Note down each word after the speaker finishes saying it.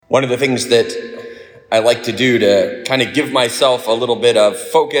One of the things that I like to do to kind of give myself a little bit of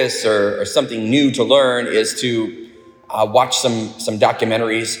focus or something new to learn is to watch some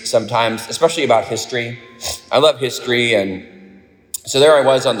documentaries sometimes, especially about history. I love history, and so there I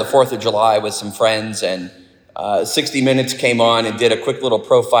was on the 4th of July with some friends, and 60 Minutes came on and did a quick little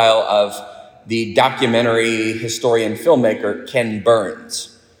profile of the documentary historian filmmaker Ken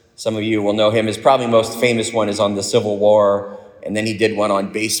Burns. Some of you will know him. His probably most famous one is on the Civil War, and then he did one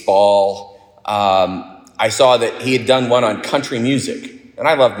on baseball. I saw that he had done one on country music, and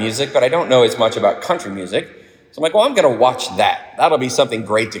I love music, but I don't know as much about country music. So I'm like, well, I'm going to watch that. That'll be something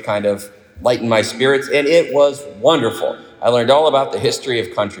great to kind of lighten my spirits, and it was wonderful. I learned all about the history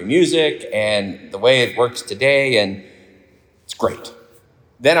of country music and the way it works today, and it's great.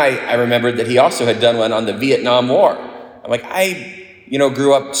 Then I remembered that he also had done one on the Vietnam War. I'm like, I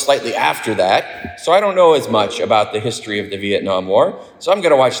grew up slightly after that, so I don't know as much about the history of the Vietnam War, so I'm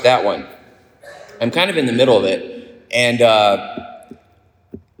going to watch that one. I'm kind of in the middle of it, and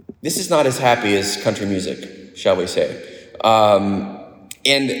this is not as happy as country music, shall we say.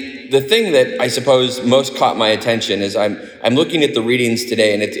 And the thing that I suppose most caught my attention is I'm looking at the readings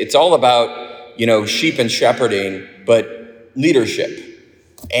today, and it's all about, sheep and shepherding, but leadership.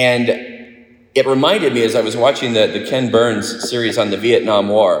 And it reminded me as I was watching the Ken Burns series on the Vietnam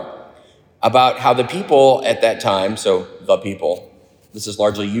War about how the people at that time, so the people, this is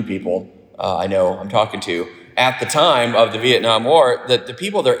largely you people, I know I'm talking to, at the time of the Vietnam War, the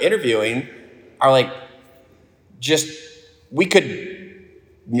people they're interviewing are like, we could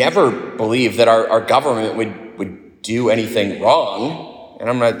never believe that our government would do anything wrong. And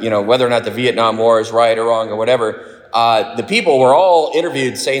I'm not, whether or not the Vietnam War is right or wrong or whatever, the people were all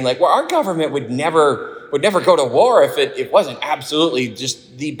interviewed saying like, well, our government would never go to war if it wasn't absolutely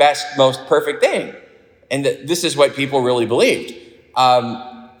just the best, most perfect thing. And this is what people really believed.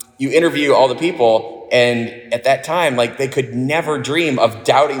 You interview all the people, and at that time, like, they could never dream of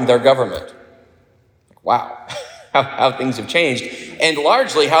doubting their government. Wow, how things have changed. And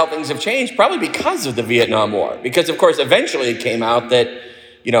largely how things have changed probably because of the Vietnam War. Because, of course, eventually it came out that,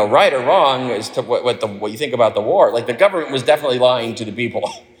 right or wrong as to what you think about the war, like, the government was definitely lying to the people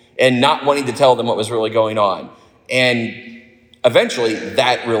and not wanting to tell them what was really going on. And eventually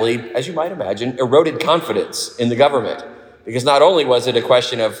that really, as you might imagine, eroded confidence in the government. Because not only was it a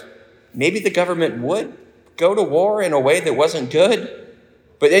question of maybe the government would go to war in a way that wasn't good,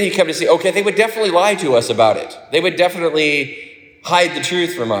 but then you come to see, okay, they would definitely lie to us about it. They would definitely hide the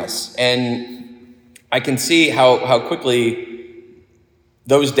truth from us. And I can see how quickly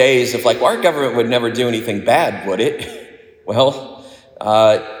those days of like, well, our government would never do anything bad, would it? Well,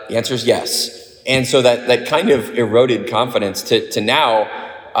 the answer is yes. And so that kind of eroded confidence to now,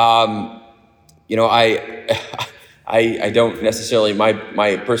 I don't necessarily,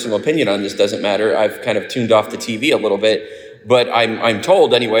 my personal opinion on this doesn't matter. I've kind of tuned off the TV a little bit, but I'm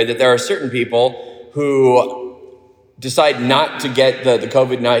told anyway that there are certain people who decide not to get the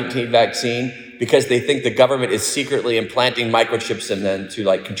COVID-19 vaccine because they think the government is secretly implanting microchips in them to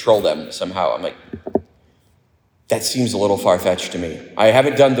like control them somehow. I'm like, that seems a little far-fetched to me. I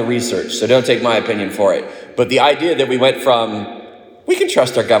haven't done the research, so don't take my opinion for it. But the idea that we went from, we can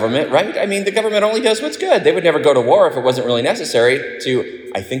trust our government, right? I mean, the government only does what's good. They would never go to war if it wasn't really necessary,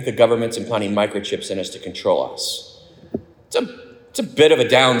 to, I think the government's implanting microchips in us to control us. It's a bit of a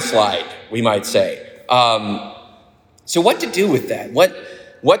downslide, we might say. So what to do with that?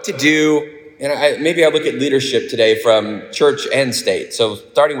 What to do? And maybe I look at leadership today from church and state. So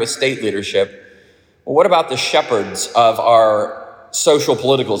starting with state leadership, well, what about the shepherds of our social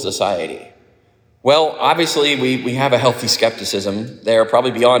political society? Well, obviously, we have a healthy skepticism. They're probably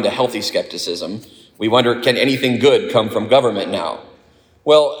beyond a healthy skepticism. We wonder, can anything good come from government now?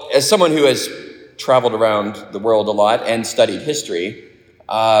 Well, as someone who has traveled around the world a lot and studied history,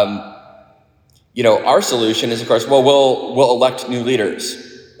 our solution is, of course, well, we'll elect new leaders.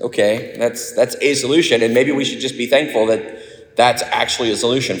 Okay, that's a solution, and maybe we should just be thankful that that's actually a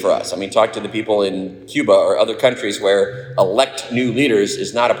solution for us. I mean, talk to the people in Cuba or other countries where elect new leaders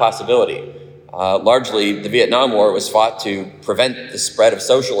is not a possibility. Largely, the Vietnam War was fought to prevent the spread of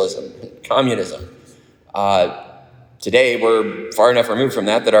socialism, communism. Today, we're far enough removed from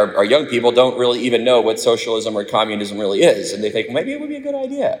that our young people don't really even know what socialism or communism really is. And they think, well, maybe it would be a good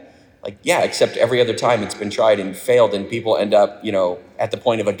idea. Like, yeah, except every other time it's been tried and failed, and people end up, at the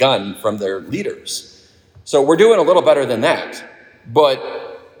point of a gun from their leaders. So we're doing a little better than that. But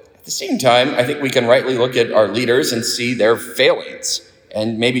at the same time, I think we can rightly look at our leaders and see their failings,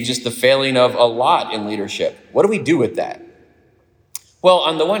 and maybe just the failing of a lot in leadership. What do we do with that? Well,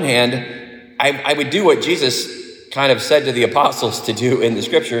 on the one hand, I would do what Jesus kind of said to the apostles to do in the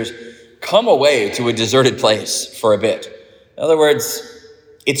scriptures, come away to a deserted place for a bit. In other words,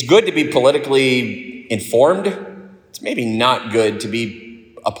 it's good to be politically informed. It's maybe not good to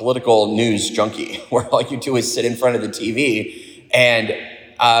be a political news junkie where all you do is sit in front of the TV and,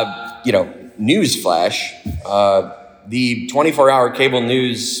 news flash. The 24-hour cable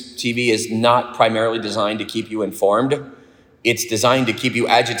news TV is not primarily designed to keep you informed. It's designed to keep you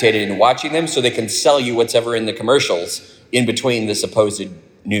agitated in watching them so they can sell you whatever in the commercials in between the supposed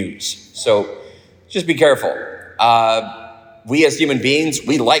news. So just be careful. We as human beings,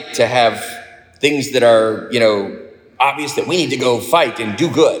 we like to have things that are, obvious that we need to go fight and do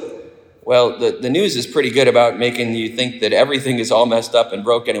good. Well, the news is pretty good about making you think that everything is all messed up and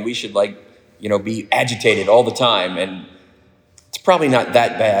broken and we should be agitated all the time. And it's probably not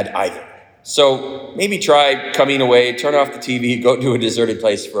that bad either. So maybe try coming away, turn off the TV, go to a deserted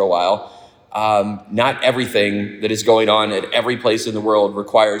place for a while. Not everything that is going on at every place in the world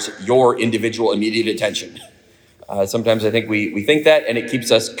requires your individual immediate attention. Sometimes I think we think that, and it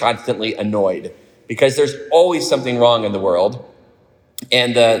keeps us constantly annoyed because there's always something wrong in the world.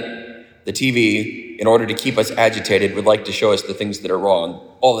 And the TV, in order to keep us agitated, would like to show us the things that are wrong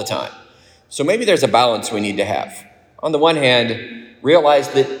all the time. So maybe there's a balance we need to have. On the one hand, realize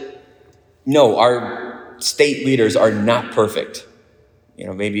that no, our state leaders are not perfect.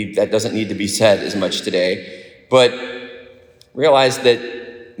 Maybe that doesn't need to be said as much today, but realize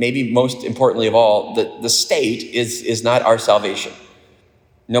that maybe most importantly of all, that the state is not our salvation.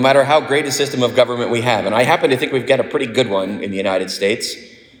 No matter how great a system of government we have, and I happen to think we've got a pretty good one in the United States.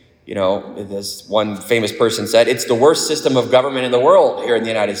 As one famous person said, it's the worst system of government in the world here in the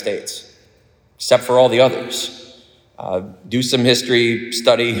United States, except for all the others. Do some history,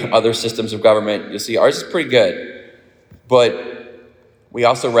 study other systems of government. You'll see ours is pretty good. But we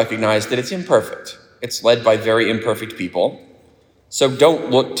also recognize that it's imperfect. It's led by very imperfect people. So don't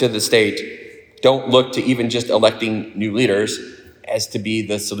look to the state. Don't look to even just electing new leaders as to be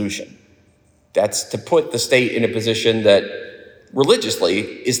the solution. That's to put the state in a position that religiously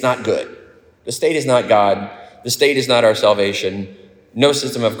is not good. The state is not God. The state is not our salvation. No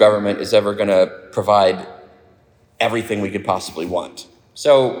system of government is ever going to provide everything we could possibly want.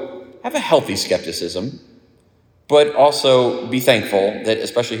 So have a healthy skepticism, but also be thankful that,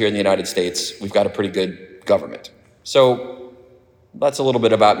 especially here in the United States, we've got a pretty good government. So that's a little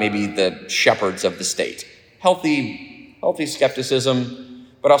bit about maybe the shepherds of the state. Healthy skepticism,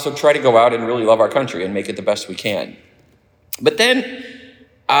 but also try to go out and really love our country and make it the best we can. But then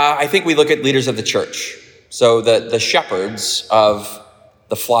I think we look at leaders of the church. So the shepherds of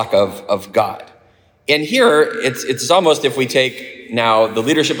the flock of God. And here, it's almost if we take now the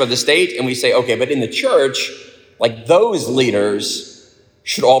leadership of the state and we say, okay, but in the church, those leaders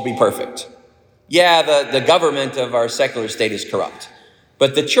should all be perfect. Yeah, the government of our secular state is corrupt.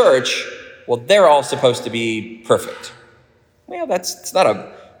 But the church, well, they're all supposed to be perfect. Well, it's not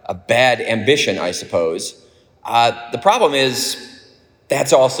a bad ambition, I suppose. The problem is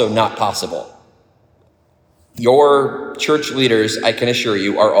that's also not possible. Your church leaders, I can assure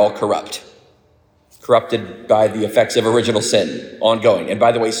you, are all corrupted by the effects of original sin, ongoing. And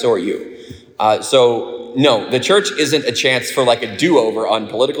by the way, so are you. So no, the church isn't a chance for a do-over on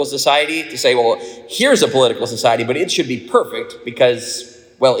political society to say, well, here's a political society, but it should be perfect because,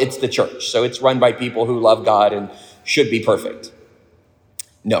 well, it's the church. So it's run by people who love God and should be perfect.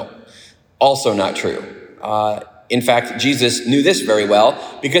 No, also not true. In fact, Jesus knew this very well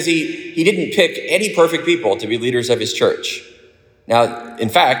because he didn't pick any perfect people to be leaders of his church. Now, in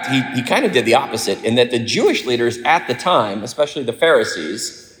fact, he kind of did the opposite in that the Jewish leaders at the time, especially the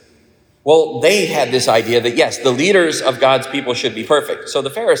Pharisees, well, they had this idea that, yes, the leaders of God's people should be perfect. So the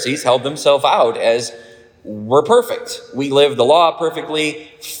Pharisees held themselves out as, we're perfect. We live the law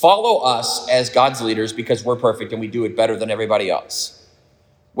perfectly. Follow us as God's leaders because we're perfect and we do it better than everybody else.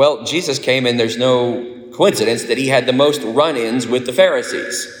 Well, Jesus came and there's no coincidence that he had the most run-ins with the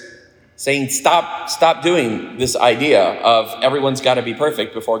Pharisees, saying, stop doing this idea of everyone's got to be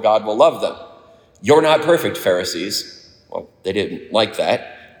perfect before God will love them. You're not perfect, Pharisees. Well, they didn't like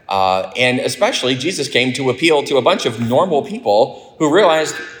that. And especially Jesus came to appeal to a bunch of normal people who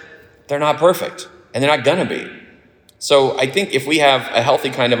realized they're not perfect and they're not going to be. So I think if we have a healthy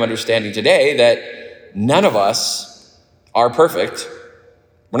kind of understanding today that none of us are perfect,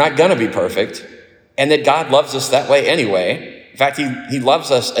 we're not going to be perfect, and that God loves us that way anyway. In fact, he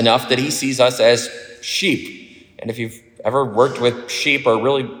loves us enough that he sees us as sheep. And if you've ever worked with sheep or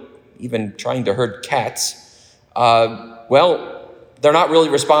really even trying to herd cats, well, they're not really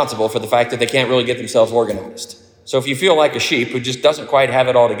responsible for the fact that they can't really get themselves organized. So if you feel like a sheep who just doesn't quite have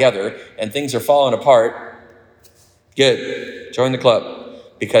it all together and things are falling apart, Good. Join the club.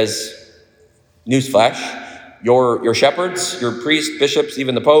 Because, newsflash, your shepherds, your priests, bishops,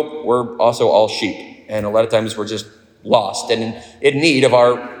 even the Pope, we're also all sheep. And a lot of times we're just lost and in need of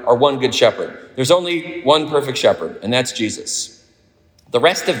our one good shepherd. There's only one perfect shepherd, and that's Jesus. The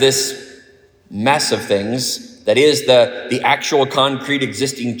rest of this mess of things, that is the actual concrete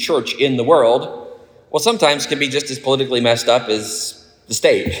existing church in the world, well, sometimes can be just as politically messed up as the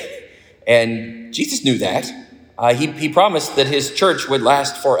state. And Jesus knew that. He promised that his church would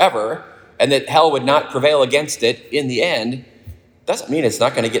last forever and that hell would not prevail against it in the end. Doesn't mean it's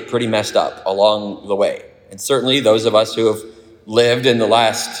not going to get pretty messed up along the way. And certainly those of us who have lived in the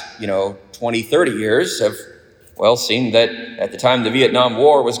last, 20, 30 years have, seen that at the time the Vietnam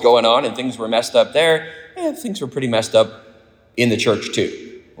War was going on and things were messed up there, things were pretty messed up in the church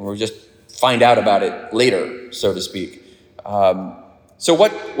too. We'll just find out about it later, so to speak. So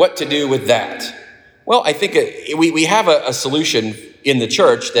what to do with that? Well, I think we have a solution in the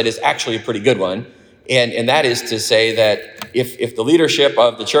church that is actually a pretty good one. And that is to say that if the leadership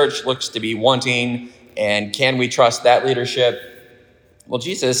of the church looks to be wanting, and can we trust that leadership? Well,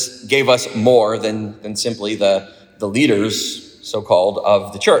 Jesus gave us more than simply the leaders, so-called,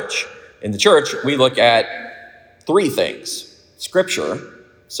 of the church. In the church, we look at three things. Scripture.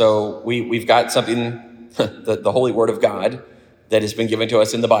 So we've got something, the Holy Word of God, that has been given to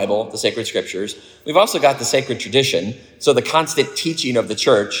us in the Bible, the sacred scriptures. We've also got the sacred tradition, so the constant teaching of the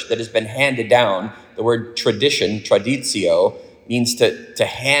church that has been handed down. The word tradition, traditio, means to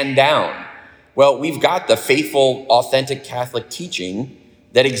hand down. Well, we've got the faithful, authentic Catholic teaching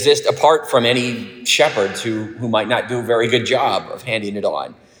that exists apart from any shepherds who might not do a very good job of handing it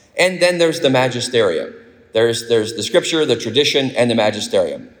on. And then there's the magisterium. There's the scripture, the tradition, and the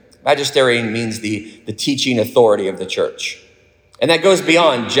magisterium. Magisterium means the teaching authority of the church. And that goes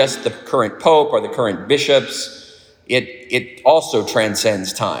beyond just the current pope or the current bishops. It also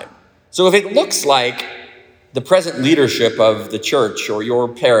transcends time. So if it looks like the present leadership of the church or your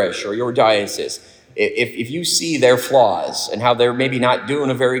parish or your diocese, if you see their flaws and how they're maybe not doing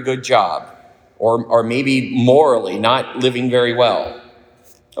a very good job or maybe morally not living very well,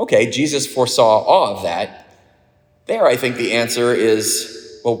 okay, Jesus foresaw all of that. There, I think the answer is,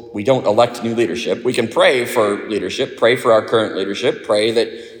 we don't elect new leadership. We can pray for leadership, pray for our current leadership, pray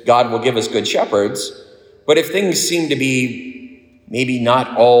that God will give us good shepherds. But if things seem to be maybe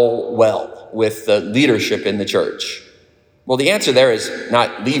not all well with the leadership in the church, well, the answer there is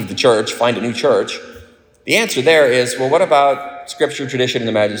not leave the church, find a new church. The answer there is, what about scripture, tradition, and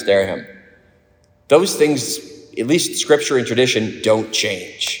the magisterium? Those things, at least scripture and tradition, don't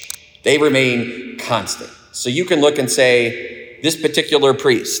change. They remain constant. So you can look and say, this particular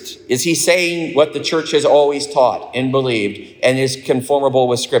priest, is he saying what the church has always taught and believed and is conformable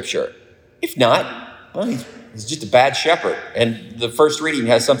with scripture? If not, he's just a bad shepherd. And the first reading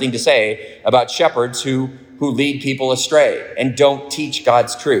has something to say about shepherds who lead people astray and don't teach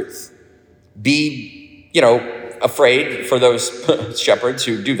God's truth. Be, afraid for those shepherds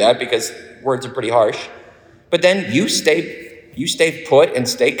who do that, because words are pretty harsh. But then you stay put and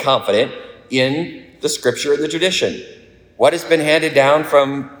stay confident in the scripture and the tradition. What has been handed down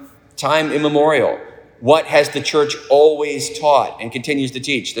from time immemorial? What has the church always taught and continues to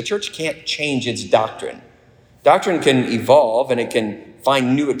teach? The church can't change its doctrine. Doctrine can evolve and it can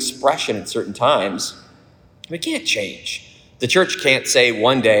find new expression at certain times. But it can't change. The church can't say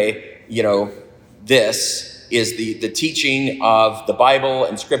one day, this is the teaching of the Bible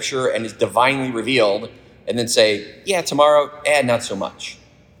and scripture and is divinely revealed, and then say, tomorrow, not so much.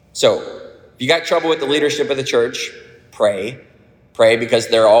 So if you got trouble with the leadership of the church, pray because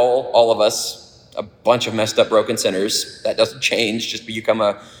they're all of us a bunch of messed up, broken sinners. That doesn't change just because you become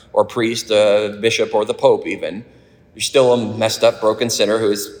a priest, a bishop, or the pope even. You're still a messed up, broken sinner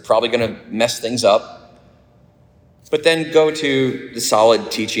who is probably going to mess things up. But then go to the solid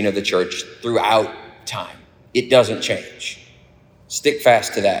teaching of the church throughout time. It doesn't change. Stick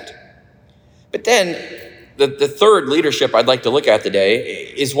fast to that. But then the third leadership I'd like to look at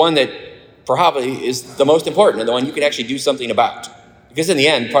today is one that probably is the most important and the one you can actually do something about. Because in the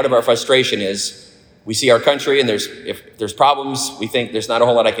end, part of our frustration is we see our country and if there's problems, we think there's not a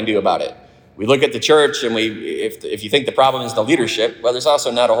whole lot I can do about it. We look at the church and if you think the problem is the leadership, well, there's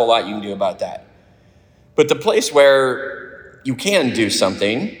also not a whole lot you can do about that. But the place where you can do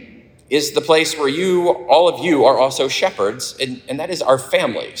something is the place where all of you are also shepherds, and that is our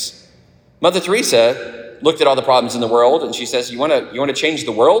families. Mother Teresa looked at all the problems in the world and she says, you want to change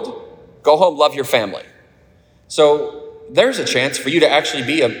the world? Go home, love your family. So there's a chance for you to actually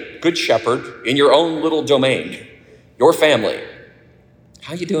be a good shepherd in your own little domain, your family.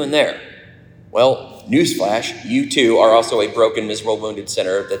 How you doing there? Well, newsflash, you too are also a broken, miserable, wounded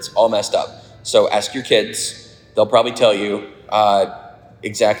sinner that's all messed up. So ask your kids. They'll probably tell you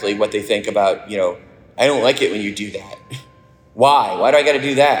exactly what they think about, I don't like it when you do that. Why? Why do I got to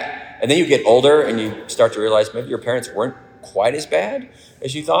do that? And then you get older and you start to realize maybe your parents weren't quite as bad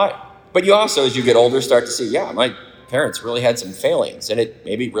as you thought. But you also, as you get older, start to see, my parents really had some failings and it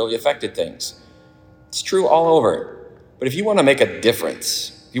maybe really affected things. It's true all over. But if you want to make a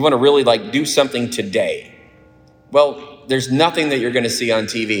difference, if you want to really do something today, well, there's nothing that you're going to see on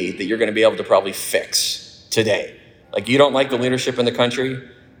TV that you're going to be able to probably fix today. You don't like the leadership in the country,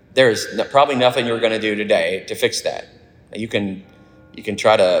 there's probably nothing you're going to do today to fix that. You can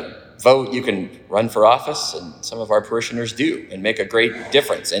try to vote, you can run for office, and some of our parishioners do, and make a great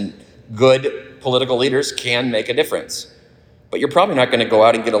difference. And good political leaders can make a difference. But you're probably not going to go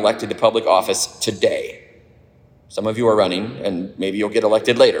out and get elected to public office today. Some of you are running, and maybe you'll get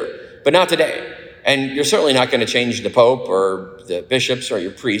elected later, but not today. And you're certainly not going to change the Pope or the bishops or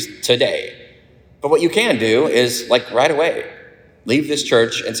your priest today. But what you can do is, right away, leave this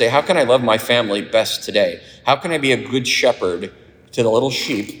church and say, how can I love my family best today? How can I be a good shepherd to the little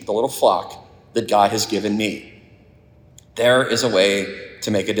sheep, the little flock that God has given me? There is a way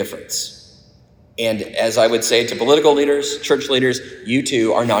to make a difference. And as I would say to political leaders, church leaders, you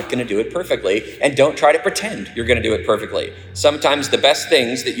too are not going to do it perfectly, and don't try to pretend you're going to do it perfectly. Sometimes the best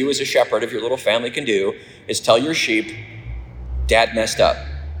things that you as a shepherd of your little family can do is tell your sheep, Dad messed up.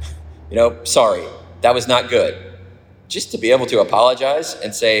 Sorry, that was not good. Just to be able to apologize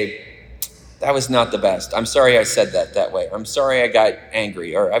and say, that was not the best. I'm sorry I said that way. I'm sorry I got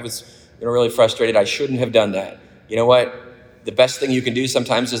angry, or I was really frustrated. I shouldn't have done that. You know what? The best thing you can do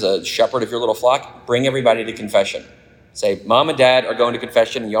sometimes as a shepherd of your little flock, bring everybody to confession. Say, Mom and Dad are going to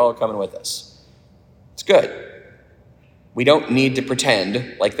confession and y'all are coming with us. It's good. We don't need to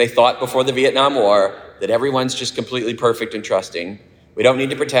pretend like they thought before the Vietnam War that everyone's just completely perfect and trusting. We don't need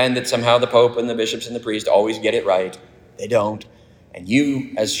to pretend that somehow the Pope and the bishops and the priest always get it right. They don't. And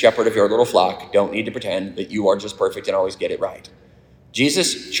you, as shepherd of your little flock, don't need to pretend that you are just perfect and always get it right.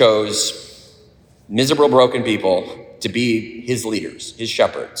 Jesus chose miserable, broken people to be his leaders, his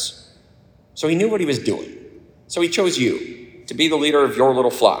shepherds. So he knew what he was doing. So he chose you to be the leader of your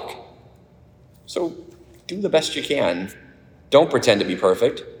little flock. So do the best you can. Don't pretend to be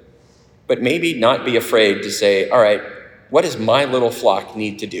perfect, but maybe not be afraid to say, all right, what does my little flock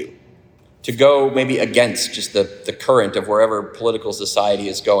need to do? To go maybe against just the current of wherever political society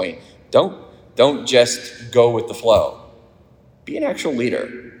is going. Don't just go with the flow. Be an actual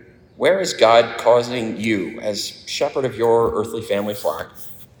leader. Where is God causing you, as shepherd of your earthly family flock,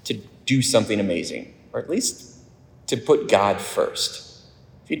 to do something amazing? Or at least to put God first.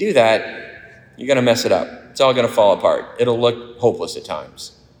 If you do that, you're going to mess it up. It's all going to fall apart. It'll look hopeless at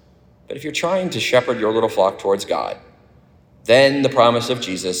times. But if you're trying to shepherd your little flock towards God, then the promise of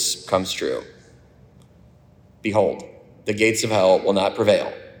Jesus comes true. Behold, the gates of hell will not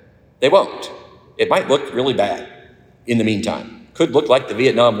prevail. They won't. It might look really bad in the meantime. Could look like the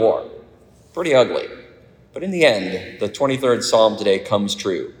Vietnam War. Pretty ugly. But in the end, the 23rd Psalm today comes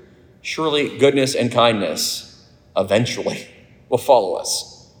true. Surely goodness and kindness eventually will follow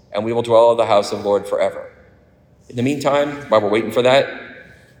us, and we will dwell in the house of the Lord forever. In the meantime, while we're waiting for that,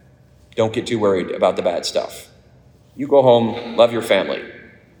 don't get too worried about the bad stuff. You go home, love your family.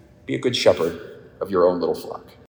 Be a good shepherd of your own little flock.